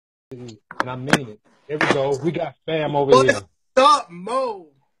And I mean it. There we go. We got fam over What's here. up, Mo?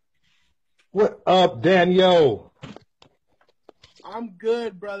 What up, Daniel? I'm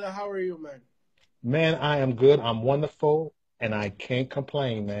good, brother. How are you, man? Man, I am good. I'm wonderful, and I can't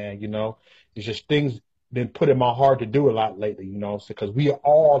complain, man. It's just things been put in my heart to do a lot lately, because we are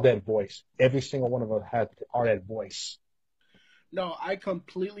all that voice. Every single one of us has are that voice. No, I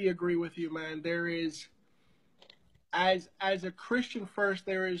completely agree with you, man. There is, as a Christian first,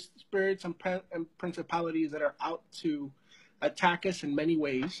 there is spirits and principalities that are out to attack us in many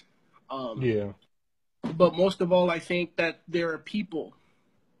ways. Um, Yeah, but most of all, I think that there are people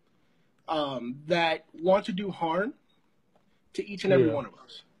that want to do harm to each and every yeah. one of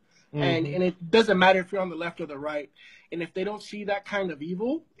us. And Hmm. and it doesn't matter if you're on the left or the right. And if they don't see that kind of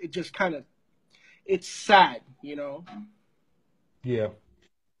evil, it just kind of it's sad. Yeah.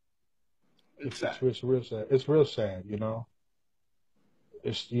 It's It's, sad. it's it's real sad. It's real sad.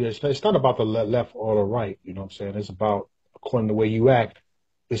 It's not about the left or the right. You know what I'm saying? It's about according to the way you act.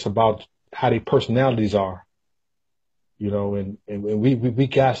 It's about how their personalities are. And we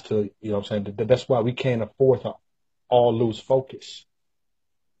got to, what I'm saying? That's why we can't afford to all lose focus.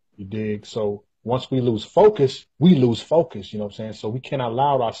 You dig? So once we lose focus, we lose focus, you know what I'm saying? So we cannot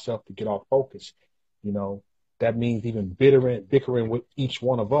allow ourselves to get off focus. You know, that means even bickering with each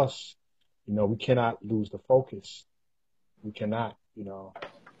one of us. We cannot lose the focus. We cannot.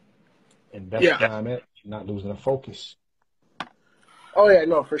 And that's Yeah. where I'm at, not losing the focus. Oh yeah,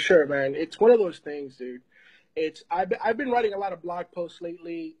 no, for sure, man. It's one of those things, dude. I've been writing a lot of blog posts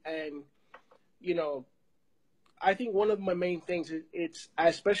lately, and you know, I think one of my main things is it's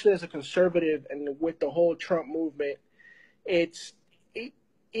especially as a conservative and with the whole Trump movement, it's it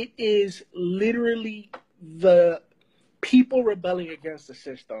it is literally the people rebelling against the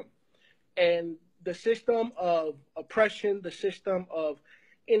system and the system of oppression, the system of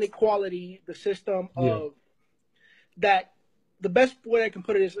inequality, the system Yeah. of that the best way I can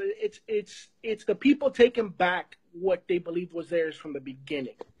put it is it's the people taking back what they believed was theirs from the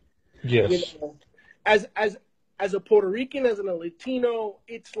beginning. You Yes. know, as as as a Puerto Rican, as a Latino,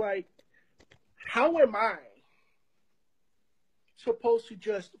 it's like, how am I supposed to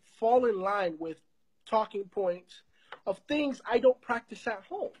just fall in line with talking points of things I don't practice at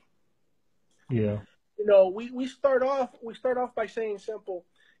home? Yeah. We start off by saying simple.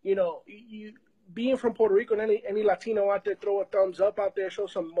 You being from Puerto Rico and any Latino out there, throw a thumbs up out there, show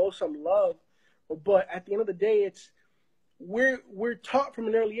some love. But at the end of the day, it's we're taught from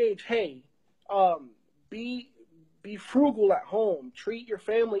an early age, hey, um, be be frugal at home, treat your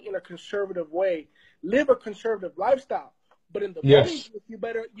family in a conservative way, live a conservative lifestyle. But in the voting Yes. booth,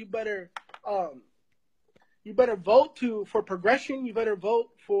 um, you better vote for progression. You better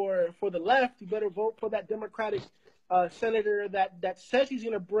vote for the left. You better vote for that Democratic senator that says he's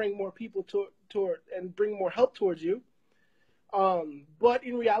going to bring more people toward and bring more help towards you. But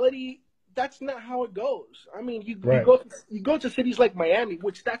in reality, that's not how it goes. I mean, Right. you go to cities like Miami,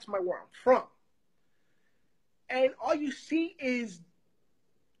 which that's where I'm from, and all you see is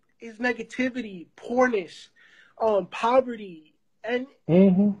negativity, poorness, poverty, and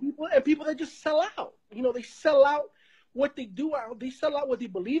Hmm. people that just sell out. They sell out what they do out. They sell out what they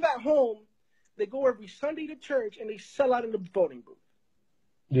believe at home. They go every Sunday to church and they sell out in the voting booth.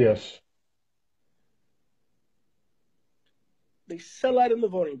 Yes. They sell out in the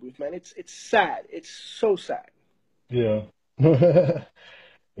voting booth, man. It's sad. It's so sad. Yeah. Don't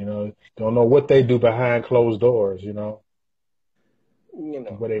know what they do behind closed doors. You know.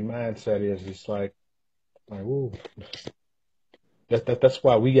 Where their mindset is. It's like, ooh. That's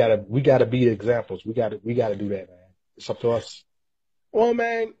why we gotta be examples. We gotta do that, man. It's up to us. Well,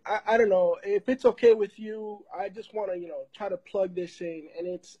 man, I don't know if it's okay with you. I just want to try to plug this in, and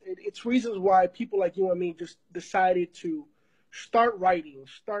it's reasons why people like you and me just decided to start writing,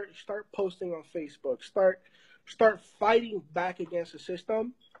 start posting on Facebook, start fighting back against the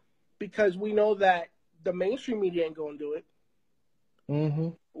system because we know that the mainstream media ain't gonna do it. Hmm.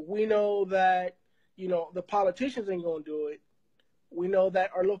 We know that the politicians ain't gonna do it. We know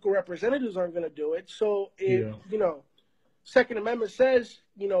that our local representatives aren't gonna do it. So if Yeah. Second Amendment says,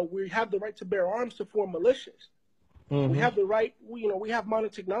 we have the right to bear arms to form militias. We Hmm. have the right, we have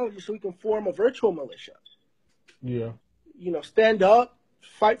modern technology so we can form a virtual militia. Yeah. Stand up,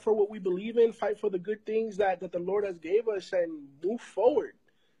 fight for what we believe in, fight for the good things that the Lord has gave us, and move forward.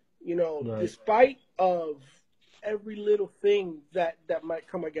 Right. Despite of every little thing that might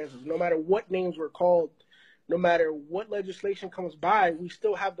come against us, no matter what names we're called, no matter what legislation comes by, we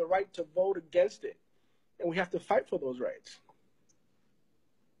still have the right to vote against it, and we have to fight for those rights.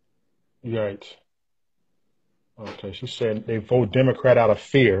 Right. Okay. She said they vote Democrat out of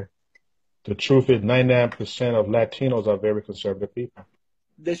fear. The truth is, 99% of Latinos are very conservative people.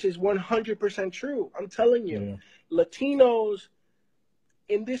 This is 100% true. I'm telling you, Yeah. Latinos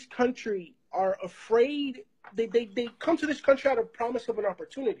in this country are afraid. They come to this country out of promise of an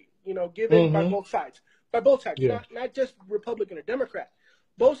opportunity, given by Mm-hmm. both sides. By both sides, Yeah. not just Republican or Democrat.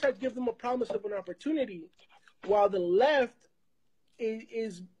 Both sides give them a promise of an opportunity, while the left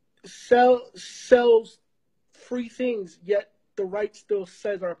is sells free things, yet the right still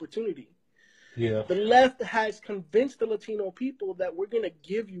says opportunity. Yeah. The left has convinced the Latino people that we're going to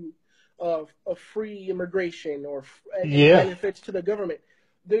give you a free immigration and Yeah. benefits to the government.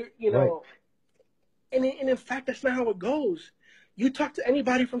 There, Right. and in fact, that's not how it goes. You talk to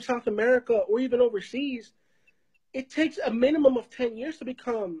anybody from South America or even overseas, it takes a minimum of 10 years to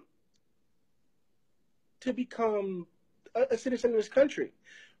become a citizen in this country,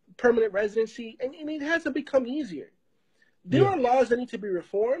 permanent residency, and it hasn't become easier. There Yeah. are laws that need to be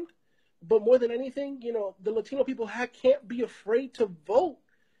reformed, but more than anything, the Latino people can't be afraid to vote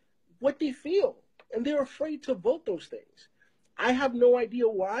what they feel, and they're afraid to vote those things. I have no idea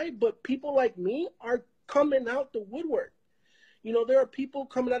why, but people like me are coming out the woodwork. There are people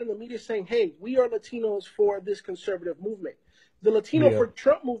coming out in the media saying, "Hey, we are Latinos for this conservative movement." The Latino Yeah. for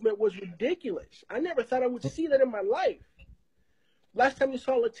Trump movement was ridiculous. I never thought I would see that in my life. Last time you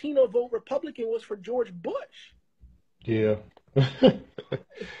saw a Latino vote Republican was for George Bush. Yeah.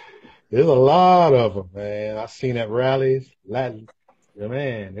 There's a lot of them, man. I seen at rallies. Latin, yeah,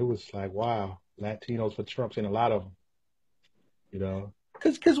 man, it was like, wow, Latinos for Trump. Seen a lot of them, you know.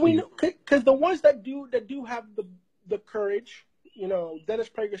 Because we See, know, because the ones that do have the courage, Dennis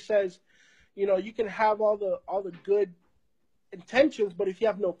Prager says, you can have all the good intentions, but if you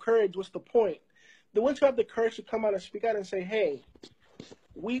have no courage, what's the point? The ones who have the courage to come out and speak out and say, "Hey,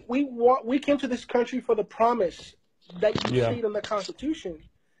 we came to this country for the promise that you yeah. state in the Constitution.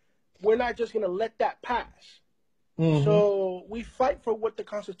 We're not just going to let that pass. Mm-hmm. So we fight for what the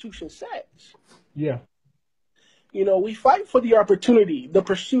Constitution says. Yeah. We fight for the opportunity, the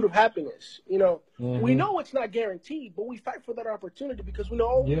pursuit of happiness. We Mm-hmm. know it's not guaranteed, but we fight for that opportunity because we know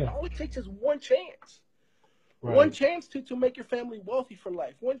all it takes is one chance. One Right. chance to make your family wealthy for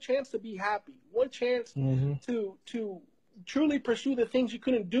life. One chance to be happy. One chance Mm-hmm. to truly pursue the things you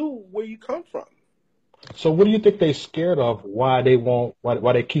couldn't do where you come from. So what do you think they scared of? Why they won't?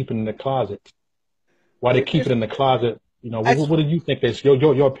 Why they keep it in the closet? Why they They're, keep it in the closet? as What do you think they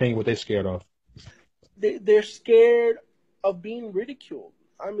your opinion? What they scared of? they're scared of being ridiculed.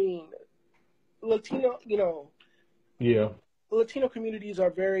 I mean, Latino, Yeah. Latino communities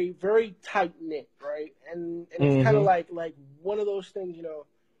are very, very tight knit, right? And it's kind of Mm-hmm. like one of those things,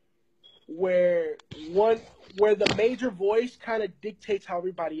 where where the major voice kind of dictates how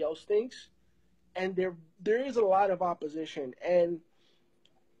everybody else thinks, and there is a lot of opposition, and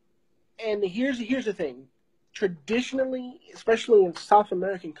here's the thing. Traditionally, especially in South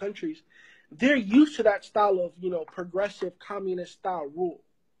American countries, they're used to that style of, progressive communist style rule.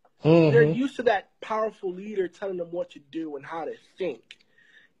 They're Mm-hmm. used to that powerful leader telling them what to do and how to think.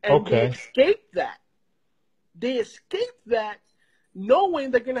 And they Okay. escape that. They escape that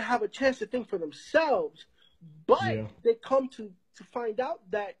knowing they're going to have a chance to think for themselves, but Yeah. they come to find out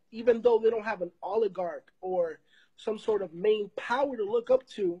that even though they don't have an oligarch or some sort of main power to look up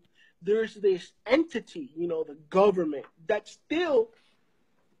to, there's this entity, the government, that still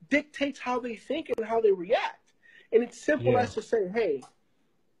dictates how they think and how they react. And it's simple Yeah. as to say, "Hey,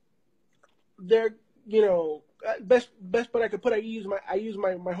 they're, best bet I could put. I use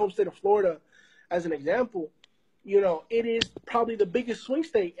my home state of Florida as an example. It is probably the biggest swing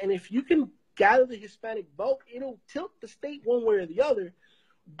state, and if you can gather the Hispanic vote, it'll tilt the state one way or the other.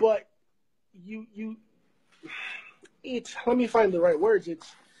 But you it's let me find the right words.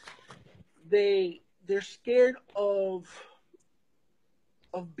 It's they're scared of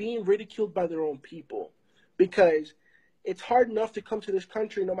being ridiculed by their own people, because it's hard enough to come to this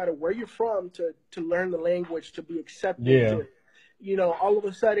country, no matter where you're from, to learn the language, to be accepted, Yeah. to, all of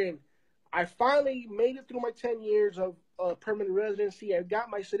a sudden, I finally made it through my 10 years of permanent residency. I got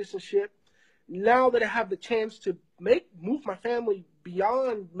my citizenship. Now that I have the chance to move my family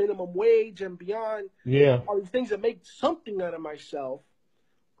beyond minimum wage and beyond Yeah. all these things that make something out of myself,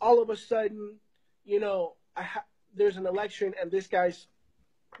 all of a sudden, there's an election and this guy's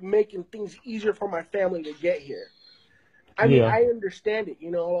making things easier for my family to get here. I mean, Yeah. I understand it.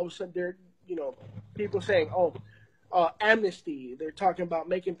 All of a sudden there, people saying, "Oh, amnesty." They're talking about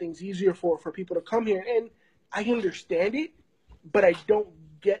making things easier for people to come here, and I understand it, but I don't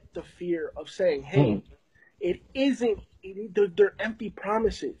get the fear of saying, Mm. "Hey, it isn't. They're empty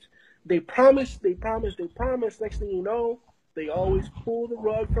promises. They promise, they promise, they promise. Next thing you know, they always pull the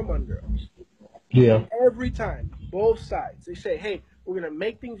rug from under us." Yeah. Every time, both sides, they say, hey, we're going to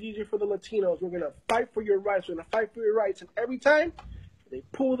make things easier for the Latinos. We're going to fight for your rights. We're going to fight for your rights. And every time, they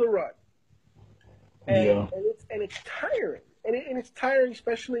pull the rug. Yeah. And it's tiring. And it's tiring,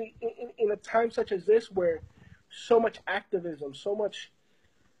 especially in a time such as this where so much activism, so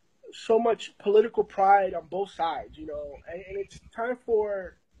much political pride on both sides, you know. And it's time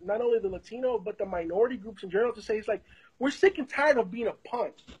for not only the Latino, but the minority groups in general to say, it's like, we're sick and tired of being a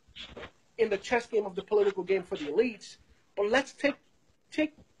pawn in the chess game of the political game for the elites, but let's take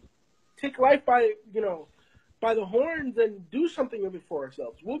life by, you know, by the horns and do something of it for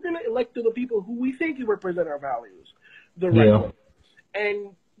ourselves. We're gonna elect the people who we think represent our values the right Yeah. way,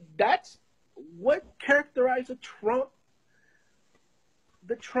 and that's what characterized the Trump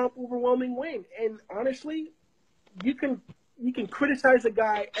overwhelming win. And honestly, you can criticize a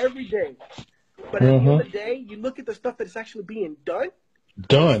guy every day, but at the end of the day, you look at the stuff that's actually being done.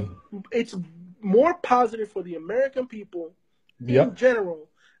 Done. It's more positive for the American people in Yep. general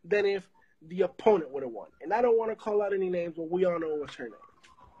than if the opponent would have won. And I don't want to call out any names, but we all know what's her name.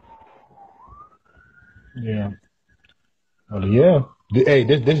 Yeah. Well, yeah. Hey,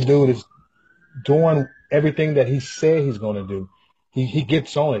 this dude is doing everything that he said he's going to do. He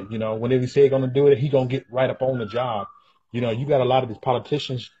gets on it. You know, whenever he say he's going to do it, he going to get right up on the job. You know, you got a lot of these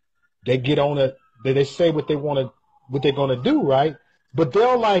politicians. They get on it. They say what they want to, what they're going to do, right? But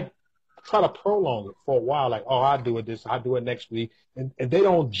they'll like try to prolong it for a while. Like, oh, I'll do it this, I'll do it next week, and they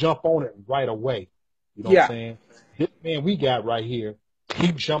don't jump on it right away. You know what I'm Yeah. saying? This man we got right here,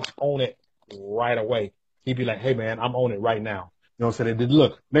 he jumps on it right away. He'd be like, hey man, I'm on it right now. You know what I'm saying? And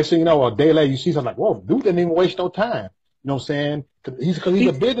look, next thing you know, a day later, you see something like, whoa, dude didn't even waste no time. You know what I'm saying? Cause he's a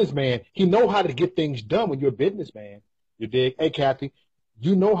He, businessman. He know how to get things done when you're a businessman. You dig? Hey, Kathy,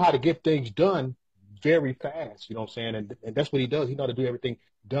 you know how to get things done very fast. You know what I'm saying? And that's what he does. He know how to do everything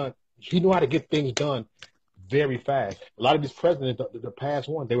done. He know how to get things done very fast. A lot of these presidents, the past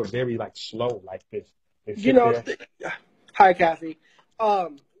ones, they were very like slow like this. They you sit know, there. hi, Kathy.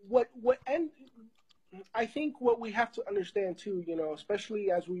 And I think what we have to understand too, you know,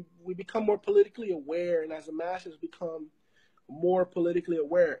 especially as we become more politically aware and as the masses become more politically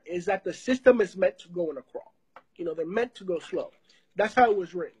aware, is that the system is meant to go in a crawl. You know, they're meant to go slow. That's how it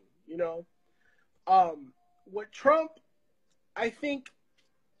was written, you know. What Trump, I think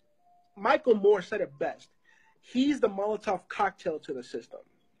Michael Moore said it best. He's the Molotov cocktail to the system,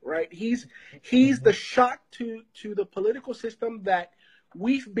 right? He's the shot to the political system that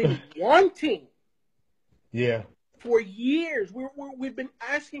we've been wanting Yeah. for years. We've been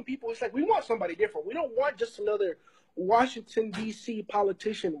asking people. It's like we want somebody different. We don't want just another Washington D.C.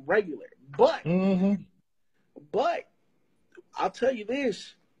 politician regular. Mm-hmm. But I'll tell you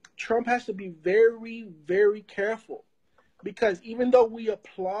this: Trump has to be very, very careful because even though we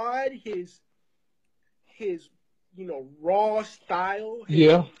applaud his you know raw style,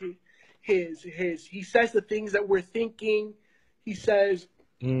 Yeah. his he says the things that we're thinking. He says,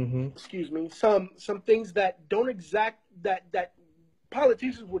 Mm-hmm. excuse me, some things that don't exact that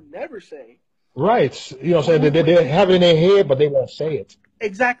politicians would never say. Right. You know what We, I'm saying? we, we, They have it in their head, but they won't say it.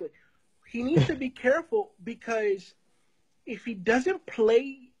 exactly. He needs to be careful because if he doesn't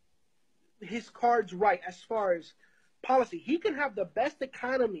play his cards right as far as policy, he can have the best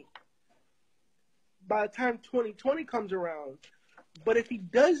economy by the time 2020 comes around. But if he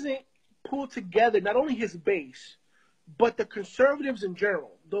doesn't pull together not only his base, but the conservatives in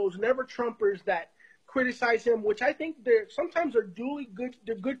general, those never Trumpers that criticize him, which I think they're sometimes are duly good,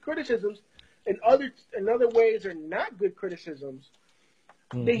 they're good criticisms, and in other ways are not good criticisms.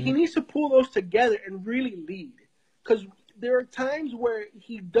 He Mm-hmm. needs to pull those together and really lead, because there are times where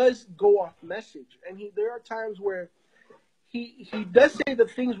he does go off message, and there are times where he does say the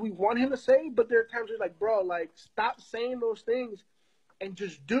things we want him to say, but there are times where like, bro, like stop saying those things and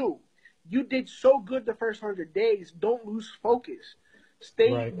just do. You did so good the first 100 days. Don't lose focus.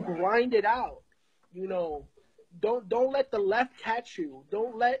 Stay Right. grind it out. You know, don't let the left catch you.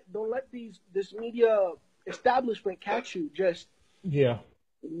 Don't let this media establishment catch you. Just Yeah.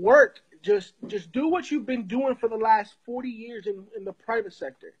 work. Just do what you've been doing for the last 40 years in the private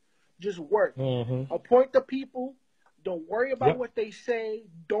sector. Just work. Mm-hmm. Appoint the people. Don't worry about Yep. what they say.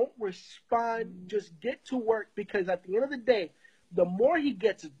 Don't respond. Just get to work because at the end of the day, the more he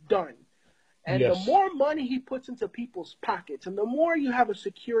gets done and the Yes. more money he puts into people's pockets and the more you have a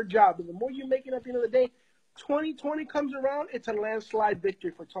secure job and the more you're making at the end of the day, 2020 comes around, it's a landslide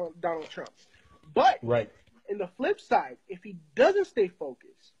victory for Donald Trump. But Right. in the flip side, if he doesn't stay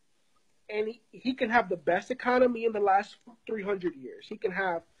focused and he can have the best economy in the last 300 years, he can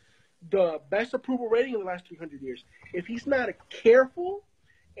have the best approval rating in the last 300 years. If he's not careful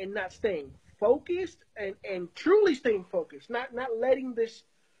and not staying focused and truly staying focused, not letting this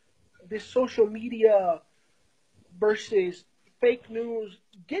social media versus fake news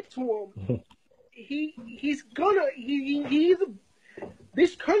get to him. He's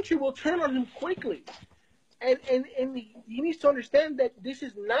this country will turn on him quickly, and he needs to understand that this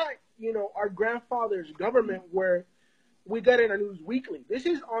is not our grandfather's government where we get in our news weekly. This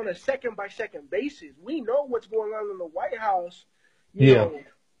is on a second by second basis. We know what's going on in the White House, Yeah.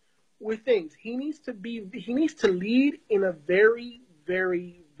 with things. He needs to lead in a very,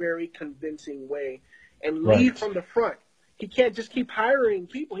 very, very convincing way and lead Right. from the front. He can't just keep hiring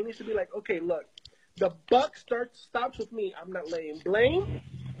people. He needs to be like, okay, look, the buck stops with me. I'm not laying blame.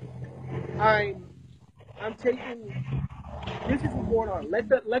 I'm taking this is what's going on. Let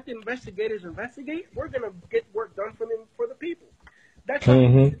the investigators investigate. We're gonna get work done for the people. That's all he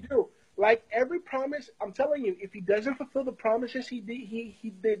needs Mm-hmm. to do. Like every promise, I'm telling you, if he doesn't fulfill the promises he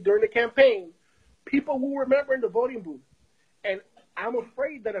did during the campaign, people will remember in the voting booth. And I'm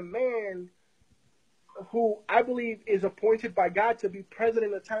afraid that a man who I believe is appointed by God to be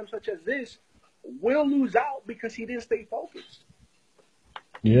president at a time such as this will lose out because he didn't stay focused.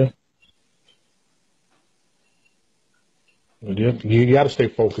 Yeah. You got to stay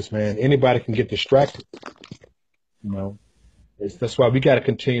focused, man. Anybody can get distracted. You know, that's why we got to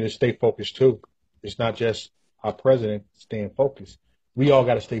continue to stay focused too. It's not just our president staying focused. We all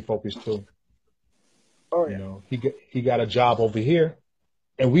got to stay focused too. Oh You yeah. know, he got a job over here,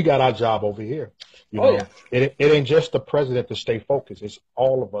 and we got our job over here. You Oh yeah. know, it ain't just the president to stay focused. It's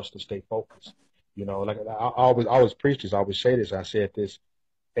all of us to stay focused. You know, like I always preach this. I always say this. I said this.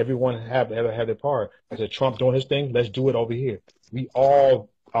 Everyone have their part. I said Trump doing his thing. Let's do it over here. We all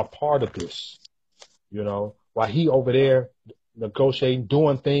are part of this. You know, while he over there negotiating,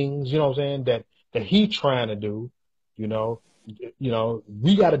 doing things. You know what I'm saying that he trying to do. You know,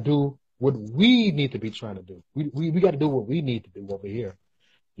 we got to do what we need to be trying to do. We got to do what we need to do over here.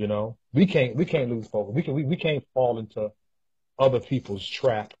 You know, we can't lose focus. We can't fall into other people's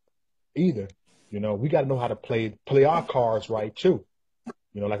trap either. You know, we got to know how to play our cards right too.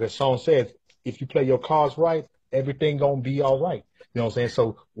 You know, like the song says, if you play your cards right, everything gonna be all right. You know what I'm saying?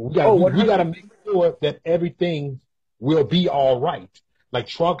 So we got Oh, we got to 100. make sure that everything will be all right. Like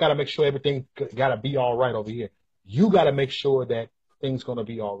Trump got to make sure everything got to be all right over here. You got to make sure that things gonna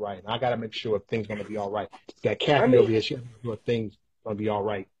be all right. And I got to make sure things gonna be all right. That I Kathy over mean, here, she got to make sure things gonna be all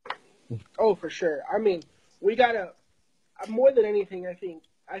right. oh for sure. I mean, we gotta more than anything. I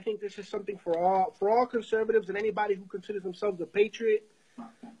think this is something for all conservatives and anybody who considers themselves a patriot.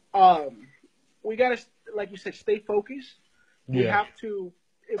 Um, we gotta, like you said, stay focused. We Yeah. have to,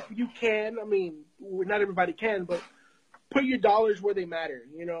 if you can. I mean, not everybody can, but put your dollars where they matter.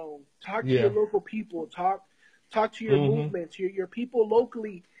 Talk to your Yeah. local people. Talk to your Mhm. movements, your people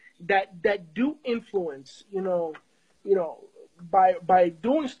locally that do influence. You know, by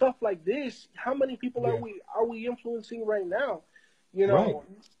doing stuff like this, how many people are Yeah. we influencing right now? Right.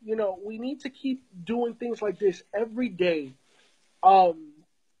 We need to keep doing things like this every day, um,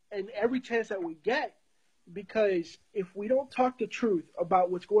 and every chance that we get. Because if we don't talk the truth about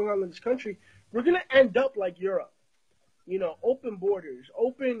what's going on in this country, we're gonna end up like Europe. Open borders,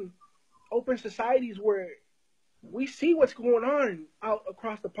 open societies where we see what's going on out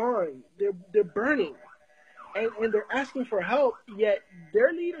across the pond. They're burning, and they're asking for help. Yet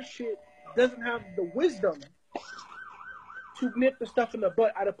their leadership doesn't have the wisdom to nip the stuff in the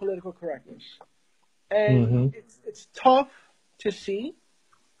butt out of political correctness. And Mhm. it's tough to see,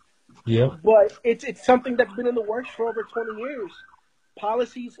 Yeah. but it's something that's been in the works for over 20 years.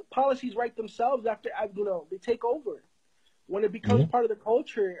 Policies write themselves after they take over. When it becomes Yeah. part of the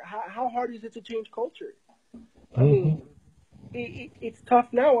culture, how hard is it to change culture? I Mhm. mean, it's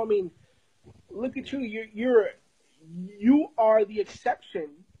tough now. I mean, look at you. You are the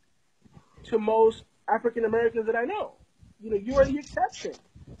exception to most African Americans that I know. You are the exception.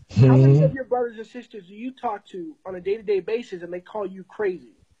 How many of Mhm. your brothers and sisters do you talk to on a day-to-day basis, and they call you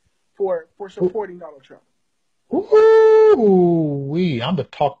crazy for supporting Donald Trump? Ooh, wee. I'm the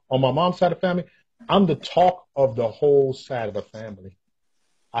talk on my mom's side of the family. I'm the talk of the whole side of the family.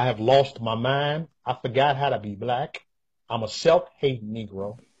 I have lost my mind. I forgot how to be black. I'm a self-hate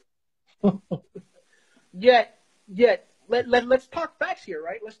Negro. Yet, let's talk facts here,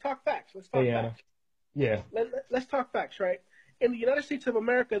 right? Let's talk facts. Let's Hey, talk Anna. facts. Yeah. Let's talk facts, right? In the United States of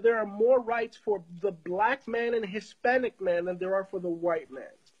America, there are more rights for the black man and Hispanic man than there are for the white man.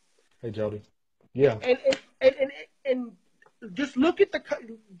 Hey, Jody. Yeah. And and and, and just look at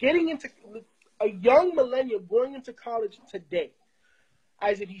getting into a young millennial going into college today,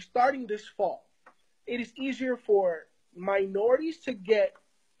 as if he's starting this fall. It is easier for minorities to get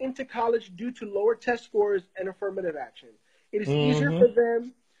into college due to lower test scores and affirmative action. It is easier Mm-hmm. for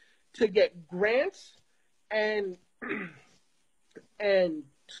them to get grants and and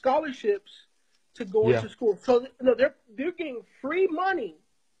scholarships to go Yeah. into school. So they're getting free money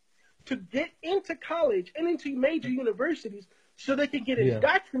to get into college and into major universities so they can get Yeah.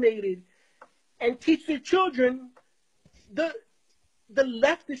 indoctrinated and teach their children the the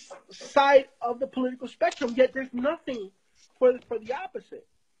leftist side of the political spectrum. Yet there's nothing for the opposite.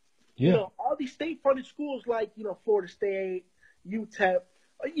 Yeah. All these state-funded schools like Florida State, UTEP,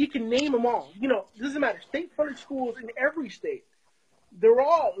 you can name them all. It doesn't matter. State-funded schools in every state, they're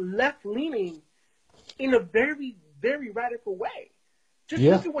all left-leaning in a very, very radical way. Just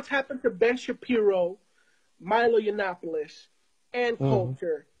Yeah. look at what's happened to Ben Shapiro, Milo Yiannopoulos, and Mm-hmm.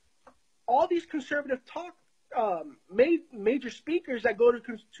 Coulter. All these conservative major speakers that go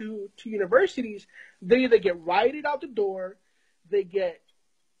to universities, they either get rioted out the door, they get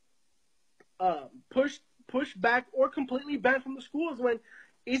pushed back, or completely banned from the schools. When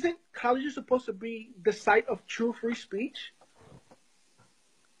isn't colleges supposed to be the site of true free speech?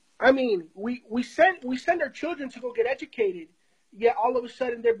 I mean, we send our children to go get educated, yet all of a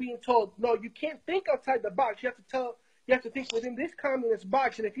sudden they're being told, no, you can't think outside the box. You have to think within this communist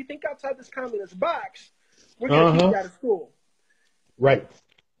box, and if you think outside this communist box, we're gonna kick Uh-huh. you out of school. Right.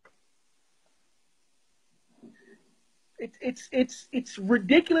 It's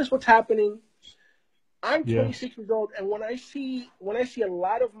ridiculous what's happening. I'm Yes. 26 years old, and when I see a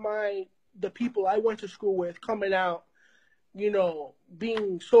lot of the people I went to school with coming out,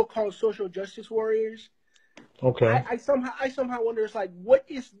 being so-called social justice warriors, Okay. I somehow wonder, it's like, what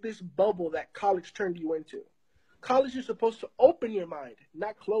is this bubble that college turned you into? College is supposed to open your mind,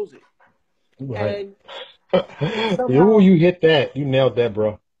 not close it. Right. And somehow, You hit that. You nailed that,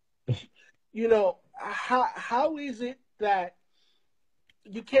 bro. how is it that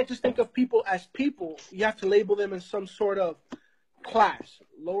you can't just think of people as people? You have to label them in some sort of class,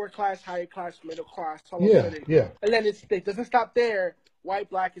 lower class, higher class, middle class, all of a Yeah. sudden. Yeah. And then it doesn't stop there. White,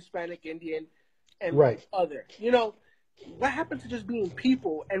 black, Hispanic, Indian, and Right. other. What happened to just being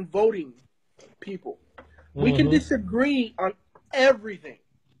people and voting people? We can Mm-hmm. disagree on everything,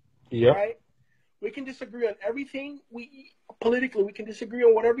 Yep. right? We can disagree on everything. Politically, we can disagree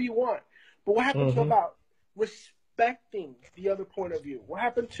on whatever you want. But what happened to Mm-hmm. about respecting the other point of view? What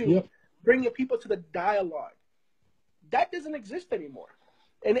happened to Yep. bringing people to the dialogue? That doesn't exist anymore.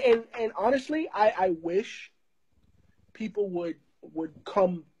 And honestly, I wish people would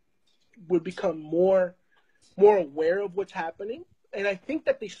become more aware of what's happening, and I think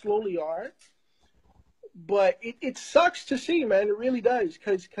that they slowly are. But it sucks to see, man. It really does,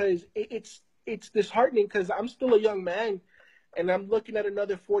 because it's disheartening, because I'm still a young man, and I'm looking at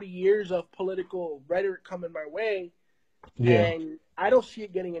another 40 years of political rhetoric coming my way, Yeah. and I don't see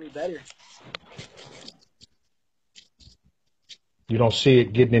it getting any better. You don't see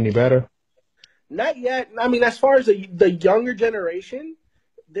it getting any better? Not yet. I mean, as far as the younger generation,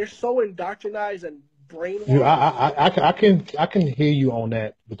 they're so indoctrinized and You, brainwashed. I can hear you on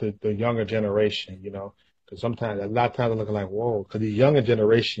that with the younger generation, because sometimes, a lot of times I'm looking like, whoa, because the younger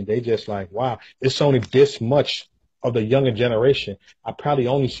generation, they just like, wow, it's only this much of the younger generation. I probably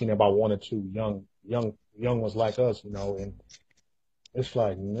only seen about one or two young ones like us, and it's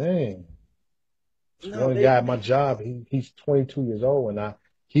like, man, this No, one they guy at my job, he's 22 years old, and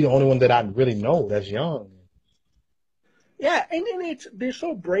he's the only one that I really know that's young. yeah, and they're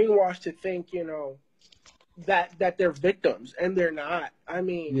so brainwashed to think, that they're victims, and they're not. I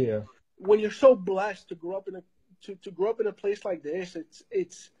mean, Yeah, when you're so blessed to grow up to grow up in a place like this,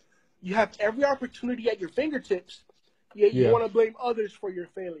 it's you have every opportunity at your fingertips, yet you yeah, want to blame others for your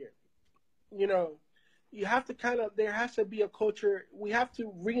failure. You know, you have to there has to be a culture. We have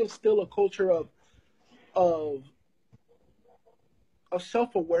to reinstill a culture of of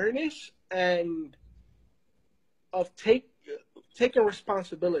self awareness and of taking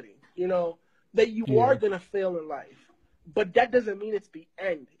responsibility. That you are yeah, gonna fail in life, but that doesn't mean it's the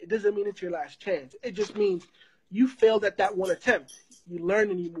end. It doesn't mean it's your last chance. It just means you failed at that one attempt. You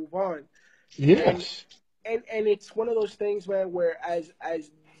learn and you move on. And yes. and it's one of those things, man, where as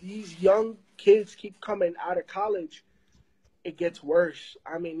these young kids keep coming out of college, it gets worse.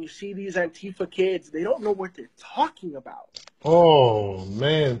 I mean, you see these Antifa kids, they don't know what they're talking about. Oh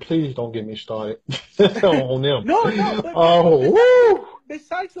man, please don't get me started on them. No, but Oh, woo!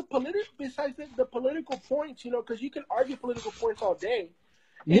 besides the political points, because you can argue political points all day.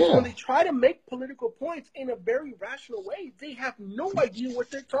 It's when Yeah, they try to make political points in a very rational way, they have no idea what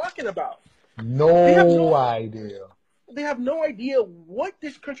they're talking about. They have no no idea. they have no idea what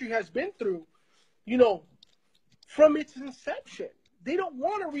this country has been through, you know, from its inception. They don't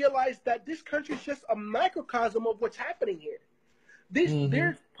want to realize that this country is just a microcosm of what's happening here.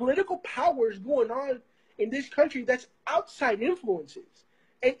 There's political powers going on in this country that's outside influences.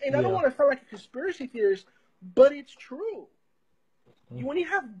 And I don't Yeah. want to sound like a conspiracy theorist, but it's true. Mm-hmm. When you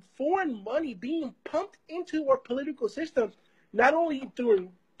have foreign money being pumped into our political system, not only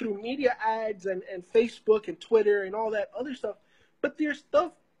through media ads and Facebook and Twitter and all that other stuff, but there's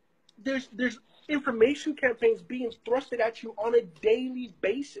information campaigns being thrusted at you on a daily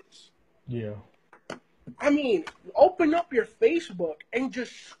basis. Yeah. I mean, open up your Facebook and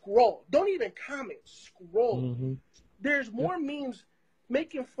just scroll. Don't even comment. Scroll. Mm-hmm. There's more memes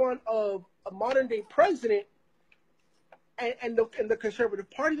making fun of a modern day president and the conservative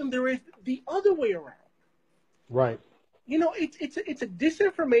party than there is the other way around. Right. You know, it's a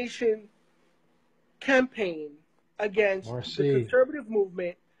disinformation campaign against the RC. conservative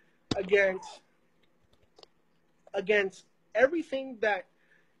movement, against everything that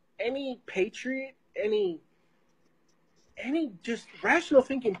any patriot, any just rational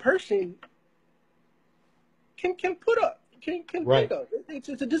thinking person can put up, can Right. think of. It's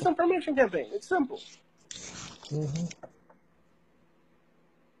a disinformation campaign. It's simple. Mm-hmm.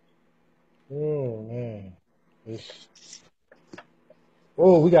 Oh man.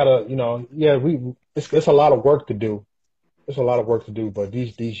 We gotta, it's a lot of work to do. It's a lot of work to do, but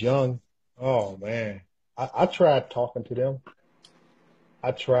these young, oh man, I tried talking to them.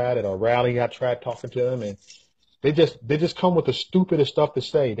 I tried at a rally. I tried talking to them, and they just come with the stupidest stuff to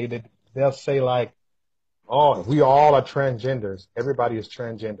say. They'll say like, "Oh, we all are transgenders. Everybody is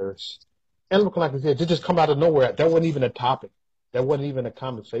transgenders," and look like they just come out of nowhere. That wasn't even a topic. That wasn't even a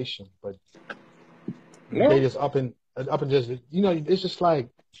conversation. But they No. just up and just it's just like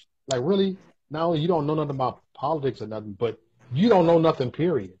really. Not only you don't know nothing about politics or nothing, but you don't know nothing.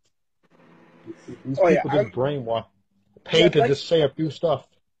 Period. These Oh yeah, people just brainwash, yeah, paid to like just say a few stuff.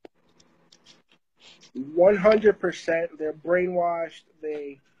 100%. They're brainwashed.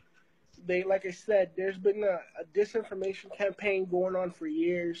 They like I said, there's been a disinformation campaign going on for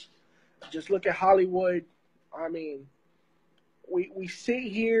years. Just look at Hollywood. I mean, we sit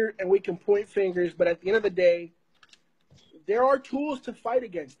here and we can point fingers, but at the end of the day, there are tools to fight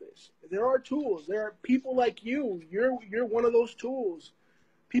against this. There are tools. There are people like you. You're one of those tools.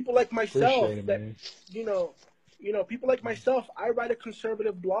 People like myself Appreciate it, that man. you know, people like myself. I write a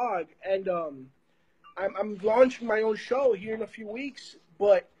conservative blog, and I'm launching my own show here in a few weeks.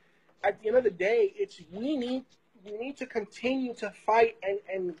 But at the end of the day, we need to continue to fight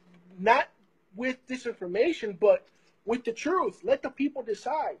and not with disinformation, but with the truth. Let the people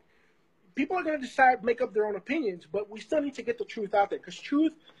decide. People are going to decide, make up their own opinions, but we still need to get the truth out there. Because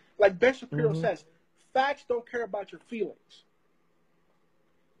truth, like Ben Shapiro Mm-hmm. says, facts don't care about your feelings.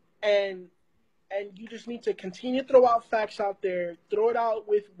 And you just need to continue to throw out facts out there, throw it out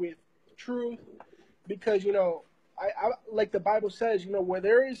with truth, because I like the Bible says, where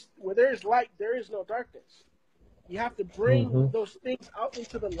there is light, there is no darkness. You have to bring Mm-hmm. those things out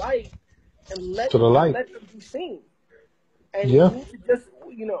into the light and To the light. let them be seen. And we Yeah. need to just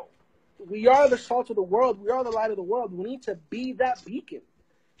we are the salt of the world. We are the light of the world. We need to be that beacon.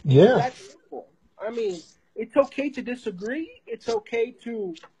 It's Yeah. that simple. I mean, it's okay to disagree. It's okay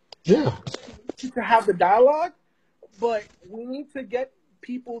to Yeah. have the dialogue, but we need to get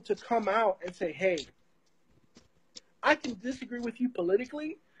people to come out and say, "Hey, I can disagree with you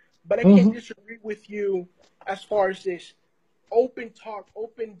politically, but I can't Mm-hmm. disagree with you as far as this open talk,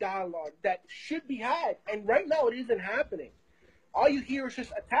 open dialogue that should be had." And right now, it isn't happening. All you hear is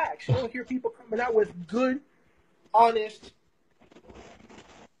just attacks. You don't hear people coming out with good, honest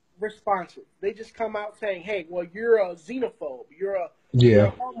responses. They just come out saying, "Hey, well, you're a xenophobe. You're a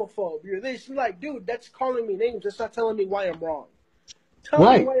Yeah. homophobe. You're this." You're like, dude, that's calling me names. That's not telling me why I'm wrong. Tell me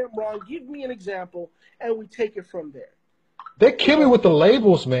Right. why I'm wrong. Give me an example, and we take it from there. They You kill me know, with the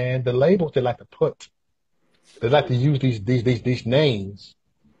labels, man. The labels they like to put. They like to use these names.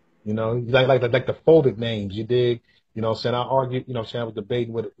 Like the phobic names. You dig? What I'm saying, I argued. I'm saying, I was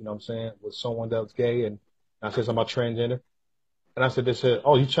debating with what I'm saying, with someone that was gay, and I said something about transgender. And I said, they said,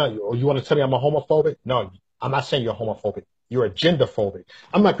 "Oh, you want to tell me I'm a homophobic?" No, I'm not saying you're homophobic. You're a genderphobic.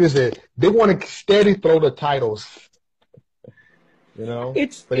 I'm like this. They want to steady throw the titles, so they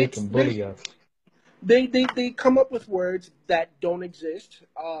it's can bully us. they come up with words that don't exist,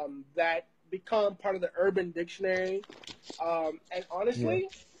 that become part of the Urban Dictionary, and Yeah. honestly,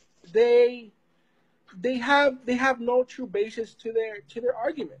 they they have no true basis to their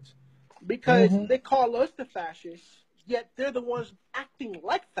arguments, because Hmm. they call us the fascists, yet they're the ones acting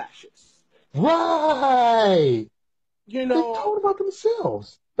like fascists. Right. You They know, told about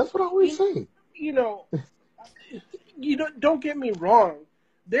themselves. That's what I always you, say. you know, don't get me wrong.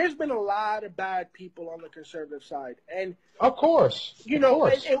 There's been a lot of bad people on the conservative side, and Of course, of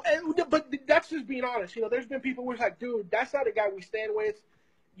course. but that's just being honest. There's been people who's like, dude, that's not a guy we stand with.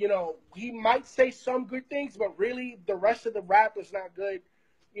 He might say some good things, but really the rest of the rap is not good.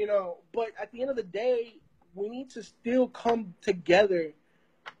 But at the end of the day, we need to still come together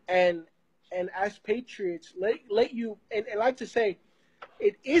and as patriots, let you and like to say,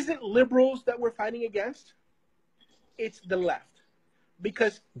 it isn't liberals that we're fighting against. It's the left,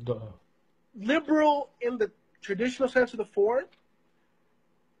 because Duh. liberal in the traditional sense of the word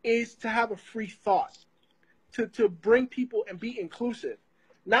is to have a free thought, to bring people and be inclusive,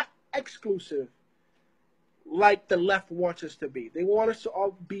 not exclusive, like the left wants us to be. They want us to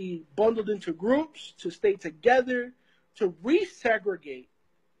all be bundled into groups, to stay together, to resegregate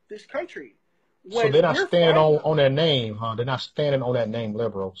this country. So When they're not we're standing fighting, on their name, huh? They're not standing on that name,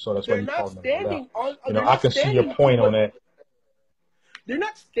 liberal. So that's why they're you not call them the left. standing on. I can see your To point on what that. they're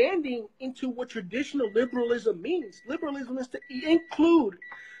not standing into what traditional liberalism means. Liberalism is to include,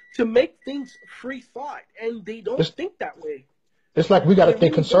 to make things free thought, and they don't It's think that way. it's like we got to They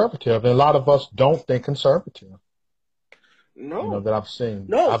think really don't. conservative, and a lot of us don't think conservative. No, That I've seen.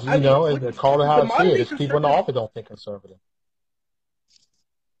 no. I mean, And call it how the I see modern it. day It's people in the conservative. office don't think conservative.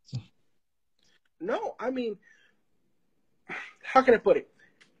 No, I mean, how can I put it?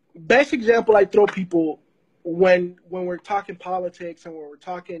 Best example I throw people when we're talking politics and when we're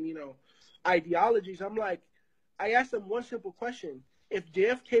talking, ideologies. I ask them one simple question: if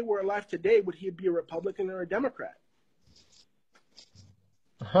JFK were alive today, would he be a Republican or a Democrat?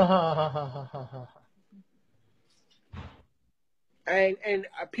 And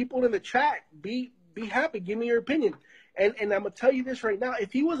people in the chat, be happy, give me your opinion. And I'm gonna tell you this right now: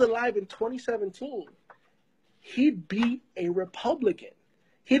 if he was alive in 2017, he'd be a Republican.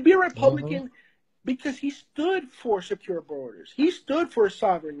 He'd be a hmm Republican because he stood for secure borders. He stood for a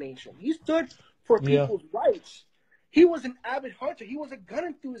sovereign nation. He stood for Yeah. people's rights. He was an avid hunter. He was a gun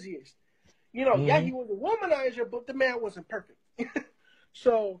enthusiast. Yeah, hmm he was a womanizer, but the man wasn't perfect.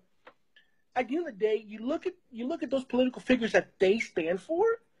 So at the end of the day, you look at those political figures that they stand for,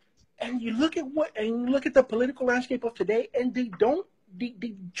 and you look at the political landscape of today, and they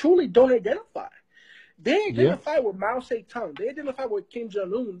truly don't identify. They Yeah. identify with Mao Zedong. They identify with Kim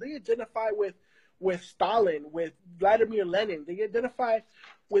Jong Un. They identify with Stalin, with Vladimir Lenin. They identify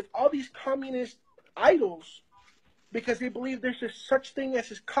with all these communist idols because they believe there's a such thing as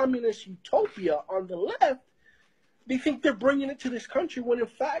this communist utopia on the left. They think they're bringing it to this country when in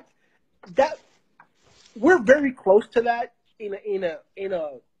fact that we're very close to that. In a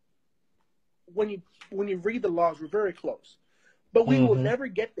when you read the laws, we're very close, but we will hmm never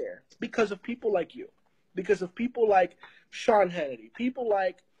get there because of people like you, because of people like Sean Hannity, people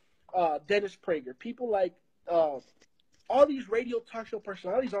like Dennis Prager, people like all these radio talk show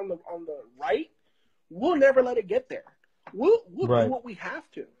personalities on the right. We'll never let it get there. We'll do Right. what we have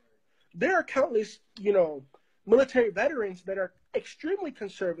to. There are countless military veterans that are extremely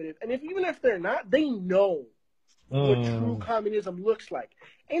conservative, and even if they're not, they know what true Mm. communism looks like,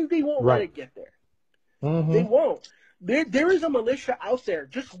 and they won't let Right. it get there. They hmm won't. There is a militia out there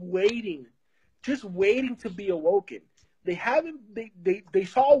just waiting to be awoken. They haven't. They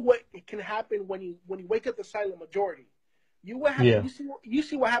saw what it can happen when you wake up the silent majority. Yeah. You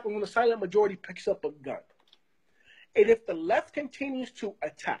see what happens when the silent majority picks up a gun. And if the left continues to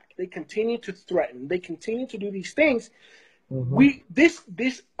attack, they continue to threaten, they continue to do these things, hmm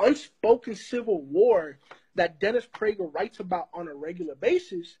this unspoken civil war that Dennis Prager writes about on a regular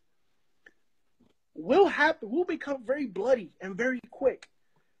basis will happen, will become very bloody and very quick.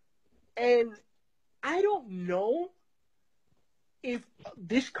 And I don't know if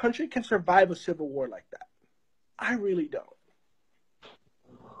this country can survive a civil war like that. I really don't.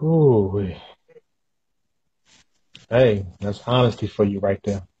 Ooh. Hey, that's honesty for you right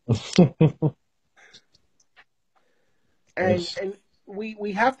there. And It's,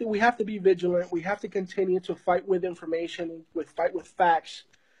 we have to be vigilant. We have to continue to fight with information, fight with facts,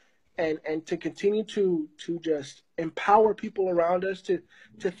 and to continue to just empower people around us to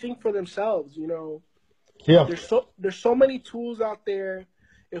think for themselves. yeah. There's so many tools out there.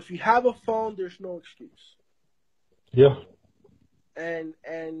 If you have a phone, there's no excuse. Yeah. And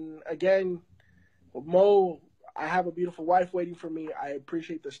again, Mo, I have a beautiful wife waiting for me. I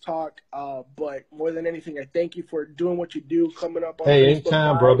appreciate this talk, but more than anything, I thank you for doing what you do, coming up on Hey, Facebook anytime,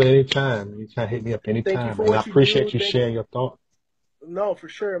 Live. brother. Anytime. Anytime. Hit me up Thank you anytime, for man. I what you do. appreciate you sharing your thought. No, for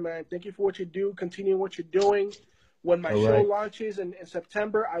sure, man. Thank you for what you do. Continue what you're doing. When my All show right. launches in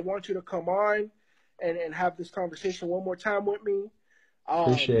September, I want you to come on and have this conversation one more time with me.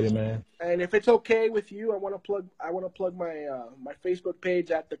 Appreciate it, man. And if it's okay with you, I want to plug my my Facebook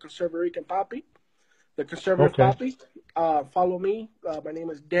page at the Conservative Poppy, the Conservative Okay. Poppy. Follow me. My name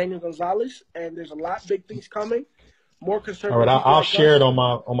is Daniel Gonzalez, and there's a lot big things coming. More All right. conservative people I'll like share it us.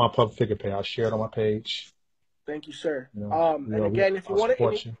 on my public figure page. I'll share it on my page. Thank you, sir. You And know, again, if you I'll want to,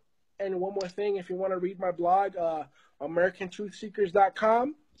 support you. and one more thing, if you want to read my blog,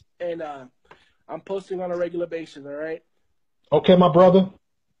 AmericanTruthSeekers.com, and I'm posting on a regular basis. All right. Okay, my brother.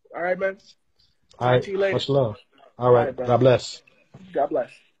 All right, man. All Talk right. to you later. Much love. All All right. right, bro. God bless. God bless.